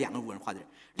个文化的人，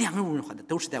两个文化的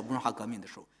都是在文化革命的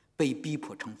时候被逼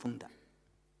迫成风的。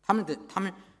他们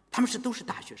都是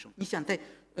大学生。你想在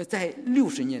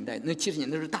60年代那70年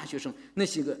代都是大学生，那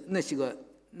些个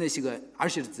儿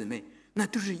媳的姊妹，那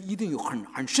都是一定有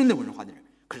很深的文化的人。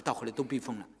可是到后来都逼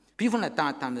疯了，当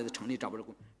然在城里找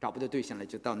不到对象了，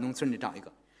就到农村里找一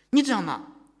个。你知道吗？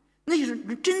那些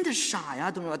人真的傻呀，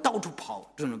懂了吧？到处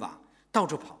跑，知道吧？到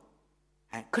处跑。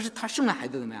可是他生了孩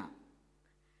子怎么样？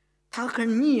他很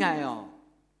溺爱哦，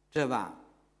知道吧？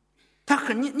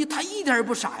他一点也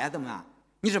不傻呀，怎么样？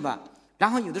你知道吧？然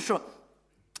后有的时候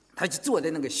他就坐在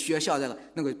那个学校的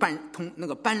那个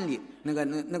班里那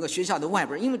个学校的外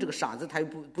边，因为这个傻子他又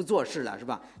不做事了，是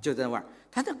吧？就在那玩，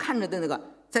他就看着的那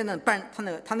个在那班，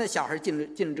他那小孩进了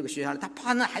这个学校了，他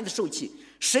怕那孩子受气。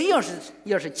谁要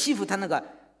是欺负他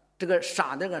这个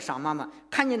傻妈妈，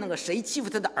看见那个谁欺负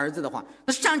他的儿子的话，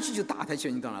那上去就打他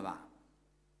去，你懂了吧？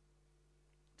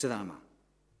知道了吗？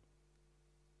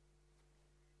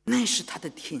那是他的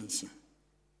天性。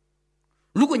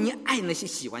如果你爱那些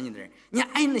喜欢你的人，你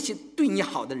爱那些对你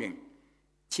好的人，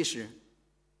其实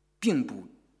并不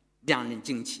让人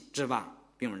惊奇，知道吧？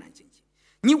并不让人惊奇。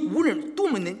你无论多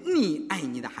么的溺爱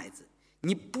你的孩子，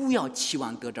你不要期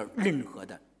望得着任何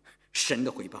的神的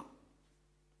回报。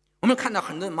我们看到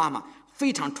很多妈妈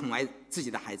非常宠爱自己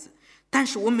的孩子，但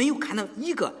是我没有看到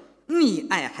一个溺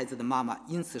爱孩子的妈妈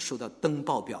因此受到登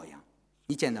报表扬，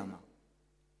你见到吗？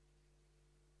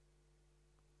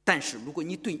但是如果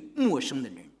你对陌生的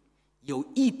人有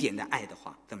一点的爱的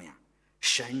话，怎么样？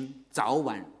神早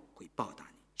晚会报答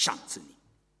你，赏赐你。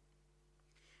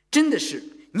真的是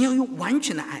你要有完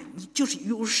全的爱，你就是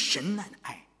有神的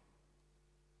爱，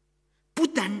不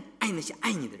单爱那些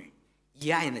爱你的人，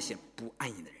也爱那些不爱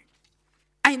你的人。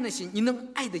爱那些你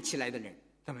能爱得起来的人，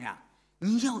怎么样？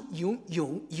你要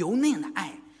有那样的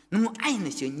爱，能够爱那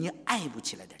些你爱不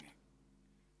起来的人。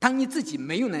当你自己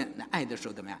没有那样的爱的时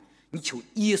候，怎么样？你求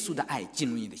耶稣的爱进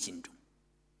入你的心中。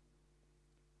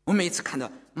我每次看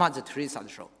到Mother Teresa的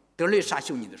时候，德蕾莎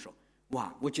修女的时候，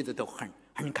哇，我觉得都很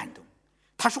感动。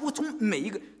他说我从每一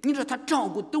个，你知道他照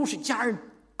顾都是加尔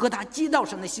各答街道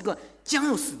上那些个将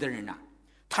要死的人啊。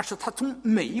他说他从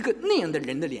每一个那样的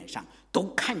人的脸上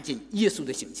都看见耶稣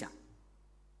的形象，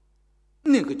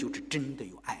那个就是真的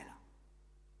有爱了，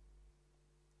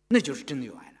那就是真的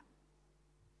有爱了。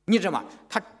你知道吗？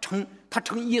他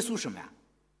称耶稣什么呀？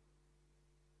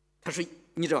他说，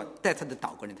你知道，在他的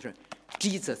祷告里，他说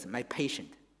Jesus my patient，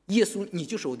 耶稣你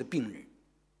就是我的病人。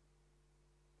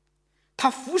他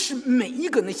服侍每一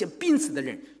个那些濒死的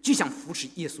人，就像服侍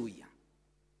耶稣一样。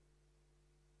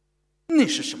那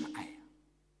是什么爱呀？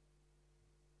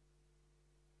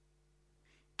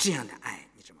这样的爱，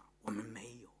你知道吗？我们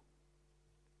没有。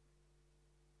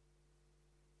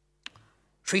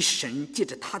所以神借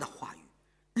着他的话语，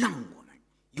让我们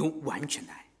有完全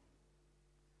的爱。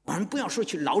我们不要说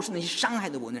去饶恕那些伤害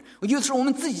的我们，有的时候我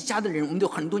们自己家的人，我们都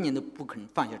很多年都不肯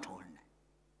放下仇恨来，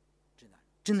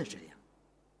真的是这样。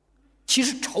其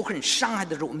实仇恨伤害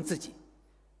的是我们自己，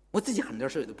我自己很多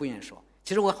时候都不愿意说。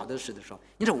其实我好多事的时候，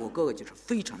你知道我哥哥就是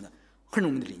非常的恨我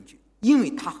们的邻居，因为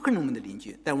他恨我们的邻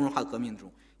居，在文化革命中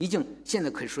现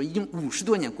在可以说已经50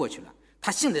多年过去了，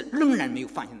他现在仍然没有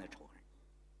放下的仇恨，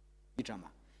你知道吗？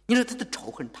你说他的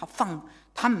仇恨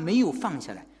他没有放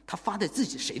下来，他发在自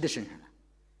己谁的身上了？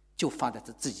就发在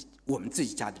我们自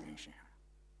己家的人身上了。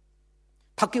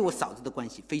他跟我嫂子的关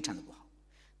系非常的不好，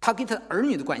他跟他儿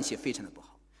女的关系非常的不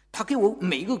好，他跟我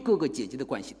每一个哥哥姐姐的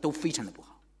关系都非常的不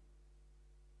好。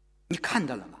你看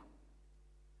到了吗？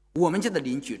我们家的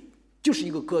邻居就是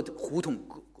一个胡同，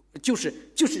就是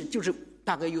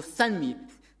大概有3米、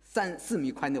4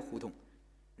米宽的胡同，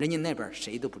人家那边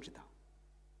谁都不知道。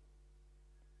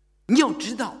你要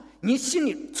知道，你心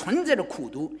里存在着苦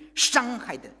毒，伤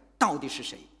害的到底是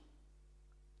谁？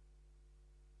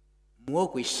魔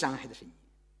鬼伤害的是你，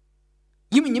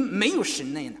因为你没有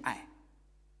神那样的爱。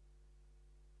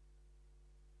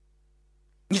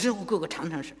你知道我哥哥常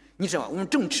常是，你知道吧？我们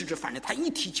正吃着饭呢，他一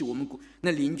提起我们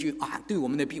那邻居啊，对我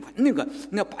们的批判，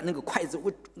那把那个筷子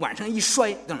我往上一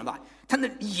摔，懂了吧？他那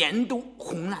眼都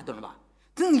红了，懂了吧？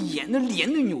他那脸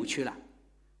都扭曲了，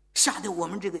吓得我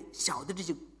们这个小的这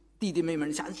些弟弟妹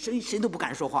妹吓得谁都不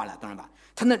敢说话了，懂了吧？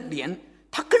他那脸，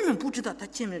他根本不知道他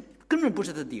见面根本不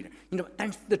是他的敌人，你知道吧？但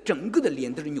是他整个的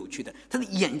脸都是扭曲的，他的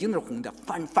眼睛都是红的，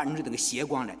泛出这个邪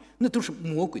光来，那都是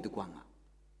魔鬼的光啊。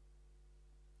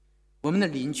我们的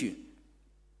邻居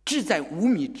只在5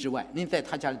米之外，人家在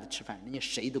他家里吃饭，人家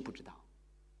谁都不知道，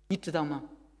你知道吗？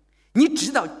你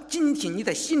知道今天你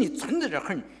在心里存在着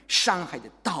恨，伤害的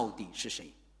到底是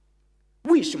谁？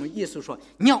为什么耶稣说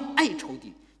你要爱仇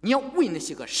敌，你要为那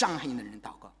些个伤害你的人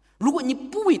祷告？如果你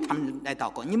不为他们来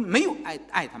祷告，你没有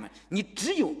爱他们，你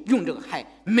只有用这个害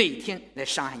每天来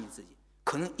伤害你自己，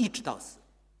可能一直到死。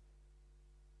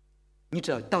你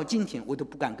知道到今天我都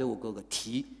不敢给我哥哥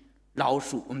提饶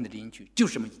恕我们的邻居，就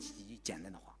这么几简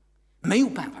单的话，没有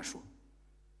办法说。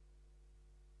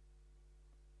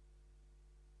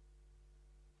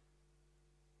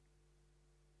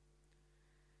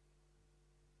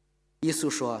耶稣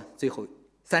说最后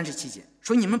37节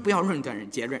说，你们不要论断人，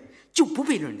结论就不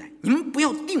被论断；你们不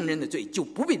要定人的罪，就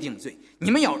不被定罪；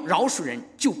你们要饶恕人，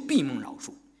就必蒙饶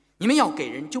恕；你们要给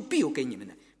人，就必有给你们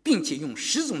的，并且用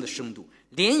10种的深度，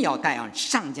连摇带按，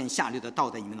上尖下流的倒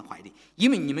在你们的怀里，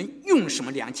因为你们用什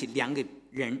么量器量给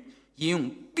人，也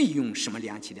必用什么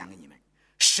量器量给你们。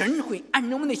神会按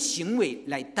照我们的行为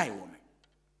来待我们。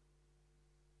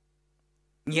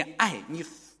你爱，你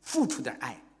付出的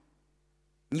爱，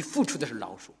你付出的是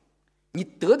饶恕，你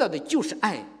得到的就是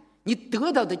爱，你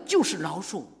得到的就是饶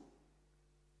恕。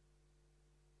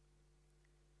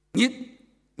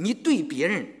你对别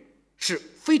人是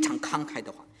非常慷慨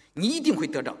的话，你一定会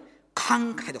得到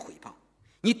慷慨的回报。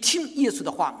你听耶稣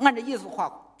的话，按照耶稣的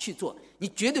话去做，你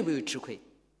绝对不会吃亏。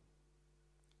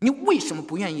你为什么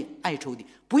不愿意爱仇敌，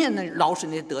不愿意饶恕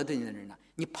那些得罪你的人呢？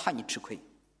你怕你吃亏。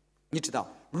你知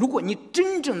道，如果你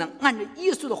真正能按照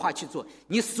耶稣的话去做，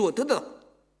你所得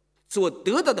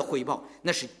到的回报，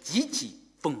那是极其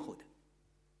丰厚的。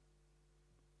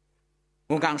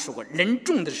我刚刚说过，人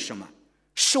种的是什么，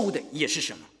收的也是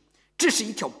什么，这是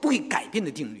一条不会改变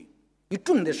的定律。你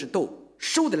种的是豆，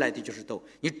收的来的就是豆；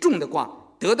你种的瓜，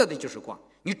得到的就是瓜；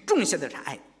你种下的是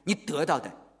爱，你得到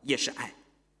的也是爱。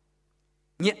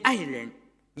你爱人，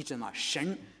你知道吗？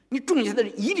神，你种下的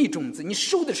一粒种子，你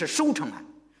收的是收成啊，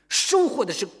收获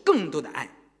的是更多的爱。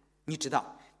你知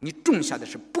道，你种下的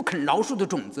是不肯饶恕的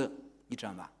种子，你知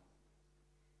道吗？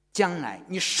将来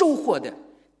你收获的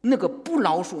那个不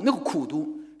饶恕，那个苦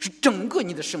毒，是整个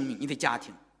你的生命，你的家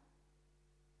庭。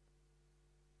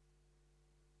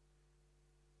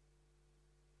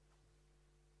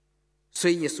所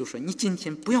以耶稣说，你今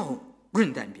天不要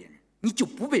论断别人，你就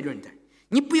不被论断；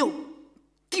你不要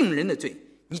定人的罪，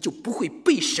你就不会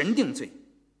被神定罪。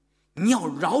你要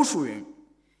饶恕人，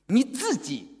你自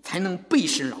己才能被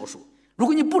神饶恕。如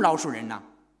果你不饶恕人呢，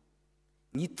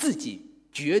你自己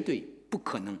绝对不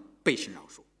可能被神饶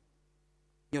恕。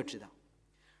你要知道，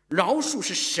饶恕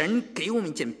是神给我们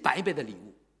一件白白的礼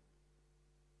物。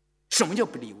什么叫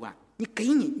不礼物啊？你给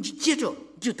你就接着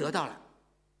你就得到了，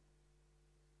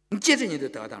你接着你就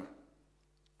得到了。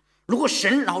如果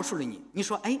神饶恕了你，你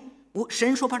说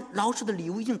神说把饶恕的礼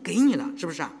物已经给你了，是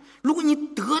不是啊？如果你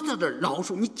得到了饶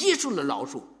恕，你接受了饶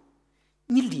恕，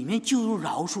你里面就有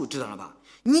饶恕，知道了吧？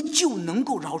你就能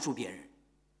够饶恕别人。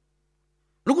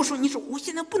如果说你说我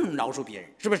现在不能饶恕别人，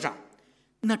是不是啊？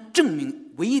那证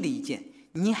明唯一的一件，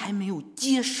你还没有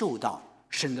接受到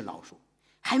神的饶恕，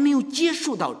还没有接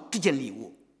受到这件礼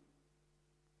物。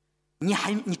你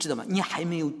知道吗？你还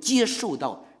没有接受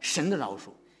到神的饶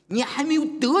恕，你还没有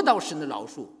得到神的饶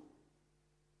恕。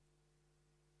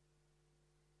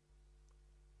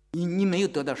你没有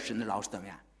得到神的饶恕，怎么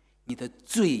样？你的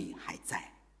罪还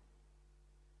在。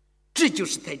这就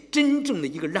是才真正的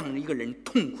让一个人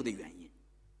痛苦的原因。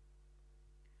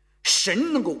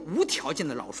神能够无条件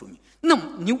的饶恕你，那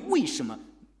么你为什么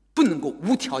不能够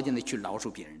无条件的去饶恕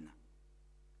别人呢？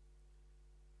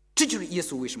这就是耶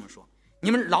稣为什么说，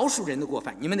你们饶恕人的过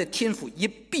犯，你们的天父也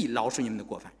必饶恕你们的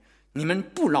过犯；你们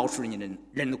不饶恕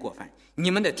人的过犯，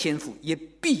你们的天父也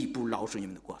必不饶恕你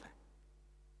们的过犯。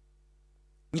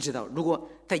你知道，如果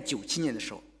在97年的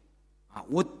时候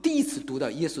我第一次读到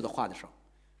耶稣的话的时候，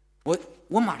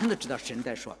我马上就知道神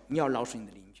在说你要饶恕你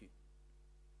的邻居，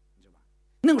你知道吧？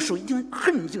那个时候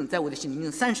恨已经在我的心里已经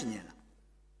30年了，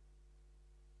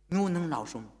我能饶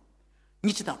恕吗？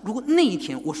你知道，如果那一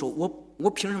天我说我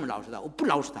凭什么饶恕他？我不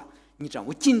饶恕他，你知道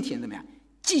我今天怎么样？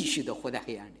继续的活在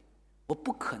黑暗里，我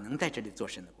不可能在这里做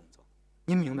神的工作，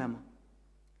你明白吗？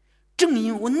正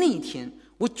因为我那一天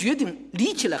我决定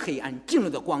离弃了黑暗，进入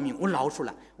到光明，我饶恕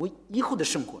了，我以后的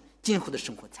生活，今后的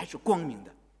生活才是光明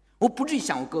的。我不至于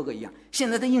像我哥哥一样，现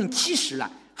在他已经70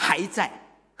了，还在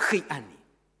黑暗里。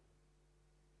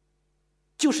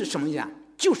就是什么呀？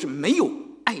就是没有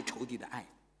爱仇敌的爱，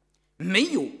没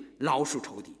有饶恕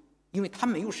仇敌，因为他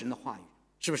没有神的话语，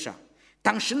是不是啊？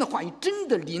当神的话语真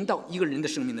的临到一个人的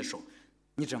生命的时候，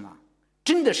你知道吗？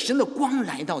真的神的光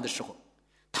来到的时候，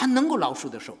他能够饶恕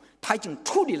的时候，他已经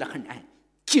处理了黑暗，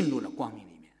进入了光明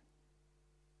里面。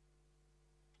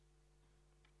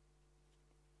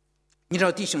你知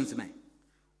道，弟兄姊妹，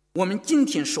我们今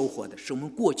天收获的是我们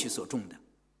过去所种的，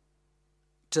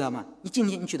知道吗？你今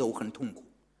天你觉得我很痛苦，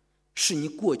是你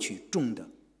过去种的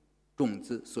种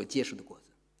子所结出的果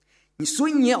子。所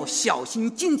以你要小心你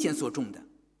今天所种的，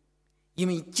因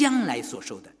为将来所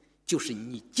收的就是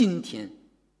你今天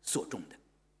所种的。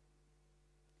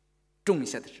种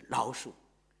下的是饶恕，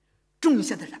种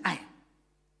下的是爱，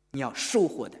你要收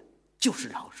获的就是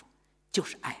饶恕，就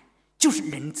是爱，就是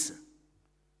仁慈。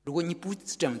如果你不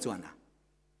这么做呢，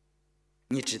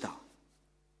你知道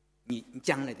你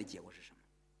将来的结果是什么？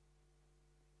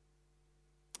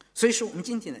所以说我们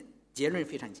今天的结论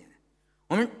非常简单，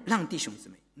我们让弟兄姊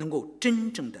妹能够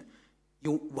真正的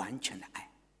有完全的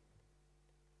爱，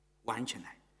完全的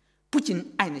爱，不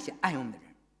仅爱那些爱我们的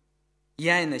人，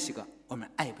也爱那些个我们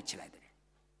爱不起来的人。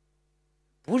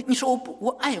不是你说我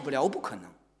爱不了，我不可能，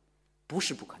不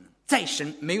是不可能，在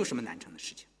神没有什么难成的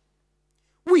事情。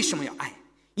为什么要爱？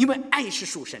因为爱是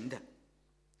属神的，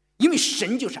因为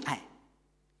神就是爱。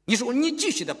你说你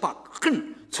继续的把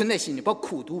恨存在心里，把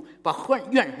苦毒把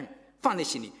怨恨放在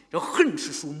心里，然后恨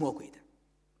是属魔鬼的。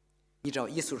你知道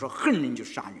耶稣说恨人就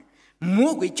杀人，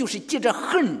魔鬼就是借着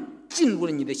恨进入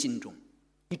了你的心中，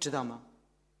你知道吗？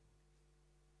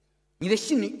你的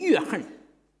心里越恨，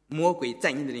魔鬼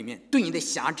在你的里面对你的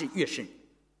辖制越深。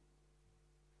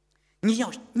你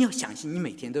要相信你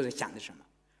每天都在想的什么。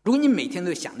如果你每天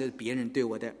都想着别人对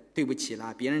我的对不起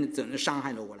了，别人怎么伤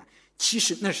害了我了，其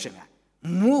实那是什么呀？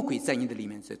魔鬼在你的里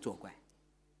面在作怪。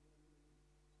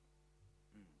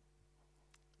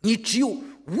你只有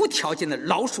无条件的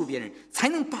饶恕别人，才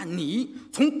能把你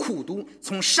从苦毒、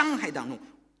从伤害当中、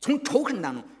从仇恨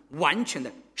当中完全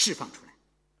的释放出来。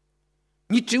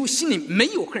你只有心里没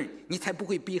有恨，你才不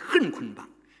会被恨捆绑。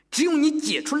只有你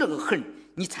解除了个恨，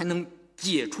你才能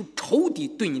解除仇敌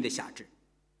对你的辖制。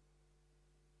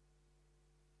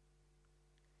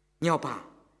你要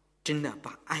真的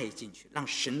把爱进去，让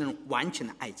神能完全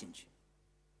的爱进去。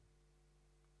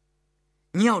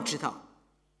你要知道，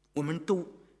我们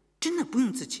都真的不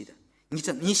用自欺的。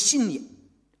你心里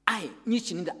爱，你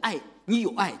心里的爱，你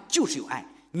有爱就是有爱，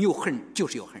你有恨就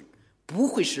是有恨，不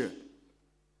会是，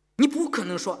你不可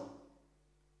能说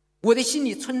我的心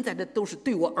里存在的都是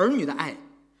对我儿女的爱，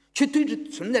却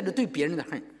存在着对别人的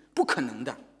恨，不可能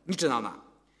的，你知道吗？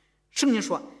圣经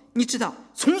说，你知道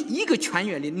从一个泉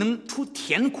源里能出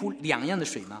甜苦两样的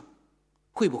水吗？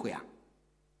会不会啊？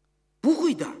不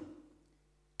会的。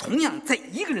同样在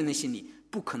一个人的心里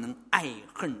不可能爱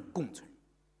恨共存，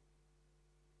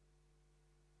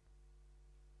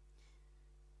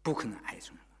不可能爱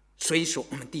恨。所以说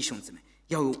我们弟兄姊妹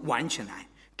要有完全的爱，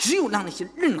只有让那些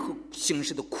任何形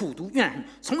式的苦毒怨恨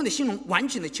从我的心中完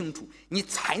全的清除，你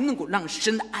才能够让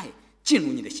神的爱进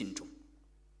入你的心中。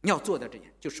你要做到这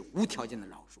点，就是无条件的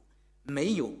饶恕，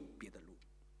没有别的路。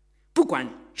不管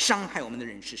伤害我们的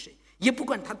人是谁，也不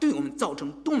管他对我们造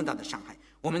成多么大的伤害，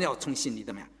我们要从心里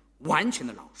怎么样完全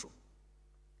的饶恕。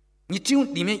你只有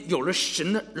里面有了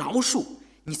神的饶恕，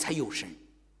你才有神，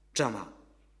知道吗？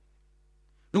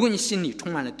如果你心里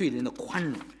充满了对人的宽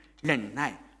容、忍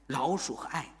耐、饶恕和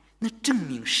爱，那证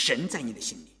明神在你的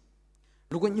心里。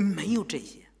如果你没有这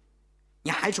些，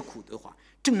你还是苦的话，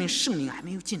证明圣灵还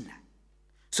没有进来。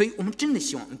所以我们真的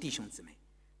希望我们弟兄姊妹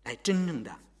来真正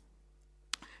的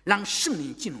让圣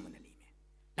灵进入我们的里面，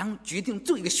然后决定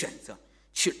做一个选择，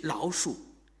去饶恕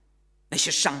那些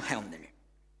伤害我们的人，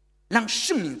让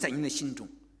圣灵在你的心中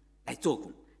来做工，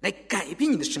来改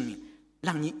变你的生命，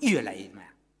让你越来越怎么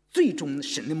样？最终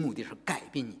神的目的是改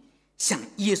变你，像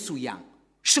耶稣一样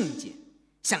圣洁，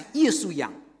像耶稣一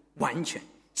样完全，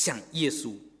像耶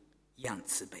稣一样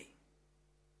慈悲。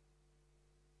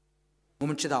我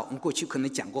们知道，我们过去可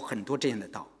能讲过很多这样的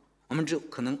道，我们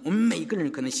每个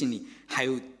人可能心里还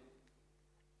有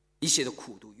一些的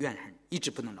苦毒怨恨，一直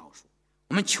不能饶恕。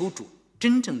我们求主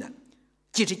真正的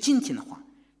借着今天的话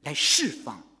来释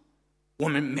放我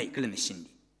们每个人的心里，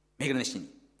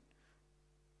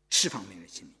释放每个人的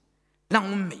心里，让我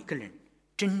们每个人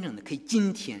真正的可以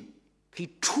今天可以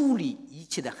处理一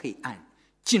切的黑暗，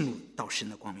进入到神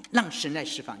的光明，让神来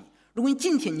释放你。如果你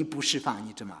今天你不释放，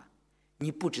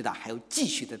你不知道还要继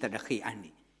续的在这黑暗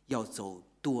里要走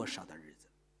多少的日子。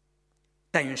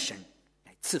但愿神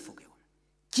来赐福给我们，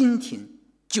今天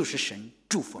就是神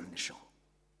祝福我们的时候。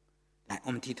来，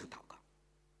我们低头祷告。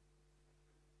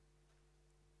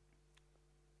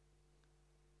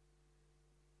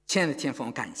亲爱的天父，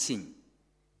我感谢你，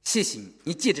谢谢你，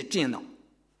你借着这样的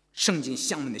圣经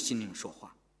向我们的心灵说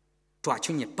话。主啊，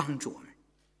求你帮助我们，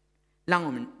让我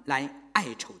们来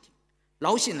爱仇敌，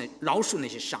饶恕那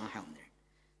些伤害我们的人。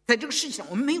在这个世界上，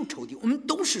我们没有仇敌，我们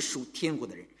都是属天国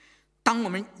的人。当我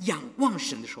们仰望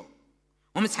神的时候，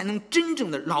我们才能真正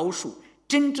的饶恕，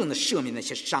真正的赦免那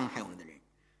些伤害我们的人，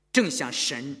正像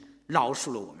神饶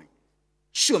恕了我们，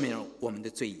赦免了我们的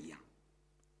罪一样。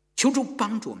求主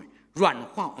帮助我们软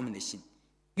化我们的心，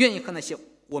愿意和那些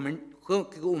我们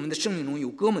的生命中有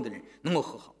隔膜的人能够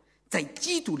和好，在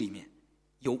基督里面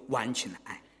有完全的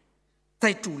爱，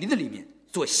在主里的里面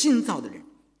做新造的人，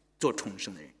做重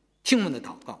生的人。听我们的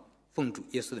祷告，奉主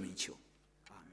耶稣的名求。